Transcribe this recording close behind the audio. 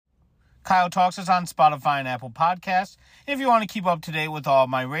Kyle Talks is on Spotify and Apple Podcasts. If you want to keep up to date with all of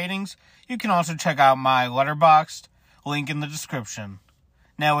my ratings, you can also check out my Letterboxd, link in the description.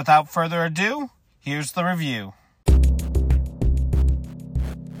 Now, without further ado, here's the review.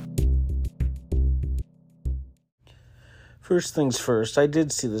 First things first, I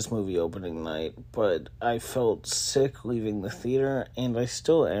did see this movie opening night, but I felt sick leaving the theater, and I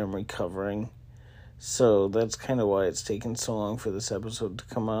still am recovering. So that's kind of why it's taken so long for this episode to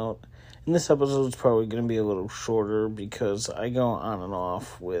come out. And this episode is probably going to be a little shorter because I go on and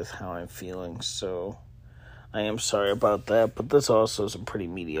off with how I'm feeling, so I am sorry about that. But this also is a pretty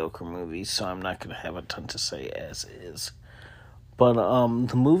mediocre movie, so I'm not going to have a ton to say as is. But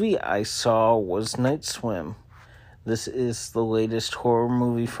the movie I saw was Night Swim. This is the latest horror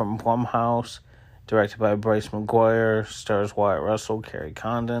movie from Blumhouse, directed by Bryce McGuire, stars Wyatt Russell, Carrie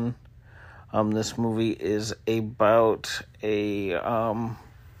Condon. This movie is about a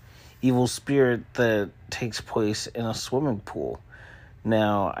evil spirit that takes place in a swimming pool.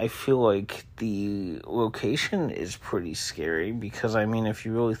 Now, I feel like the location is pretty scary because, if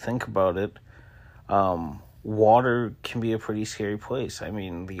you really think about it, water can be a pretty scary place.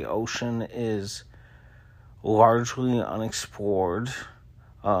 The ocean is largely unexplored.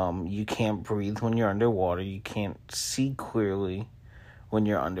 You can't breathe when you're underwater. You can't see clearly when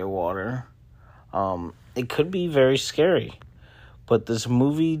you're underwater. It could be very scary, but this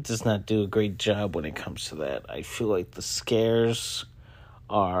movie does not do a great job when it comes to that. I feel like the scares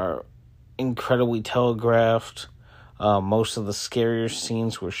are incredibly telegraphed. Most of the scarier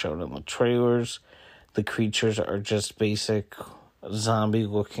scenes were shown in the trailers. The creatures are just basic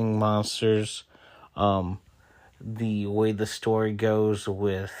zombie-looking monsters. The way the story goes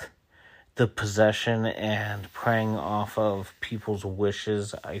with the possession and preying off of people's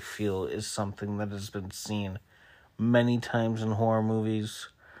wishes, I feel, is something that has been seen many times in horror movies.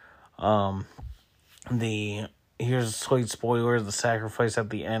 Here's a slight spoiler, the sacrifice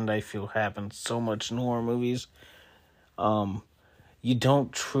at the end, I feel, happens so much in horror movies. You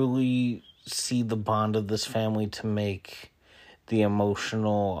don't truly see the bond of this family to make the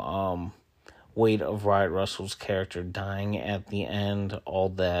emotional weight of Wyatt Russell's character dying at the end all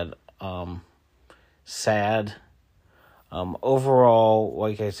that sad. Overall,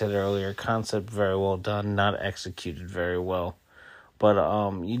 like I said earlier, concept very well done, not executed very well. But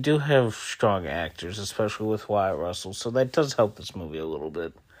you do have strong actors, especially with Wyatt Russell, so that does help this movie a little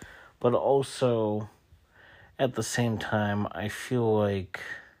bit. But also, at the same time, I feel like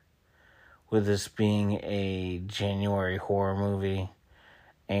with this being a January horror movie,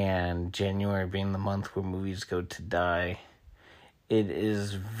 and January being the month where movies go to die, it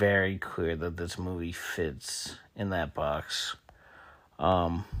is very clear that this movie fits in that box.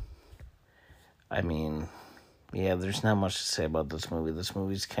 There's not much to say about this movie. This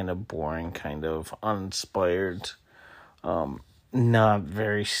movie's kind of boring, kind of uninspired, not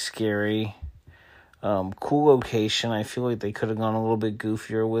very scary. Cool location. I feel like they could have gone a little bit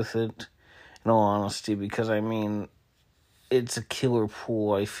goofier with it, in all honesty, because, it's a killer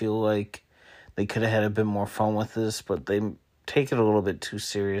pool. I feel like they could have had a bit more fun with this, but they take it a little bit too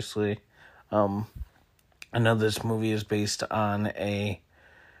seriously. I know this movie is based on a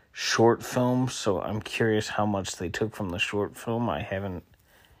short film, so I'm curious how much they took from the short film. I haven't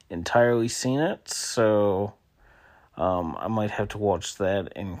entirely seen it, so I might have to watch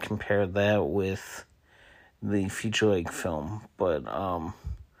that and compare that with the feature-length film. But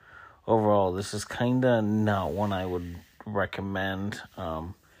overall, this is kind of not one I would recommend,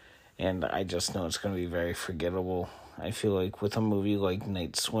 and I just know it's going to be very forgettable. I feel like with a movie like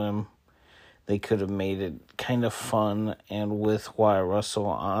Night Swim, they could have made it kind of fun, and with Wyatt Russell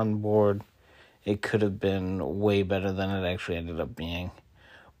on board, it could have been way better than it actually ended up being.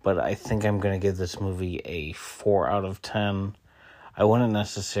 But I think I'm going to give this movie a 4 out of 10. I wouldn't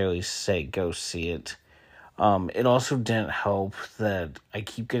necessarily say go see it. It also didn't help that I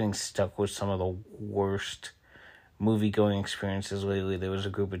keep getting stuck with some of the worst movie-going experiences lately. There was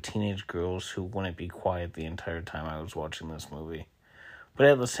a group of teenage girls who wouldn't be quiet the entire time I was watching this movie. But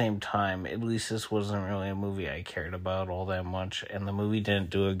at the same time, at least this wasn't really a movie I cared about all that much, and the movie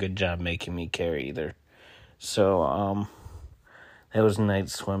didn't do a good job making me care either. So, that was Night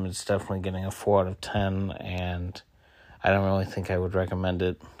Swim. It's definitely getting a 4 out of 10, and I don't really think I would recommend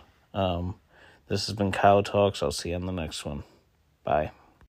it. This has been Kyle Talks. I'll see you on the next one. Bye.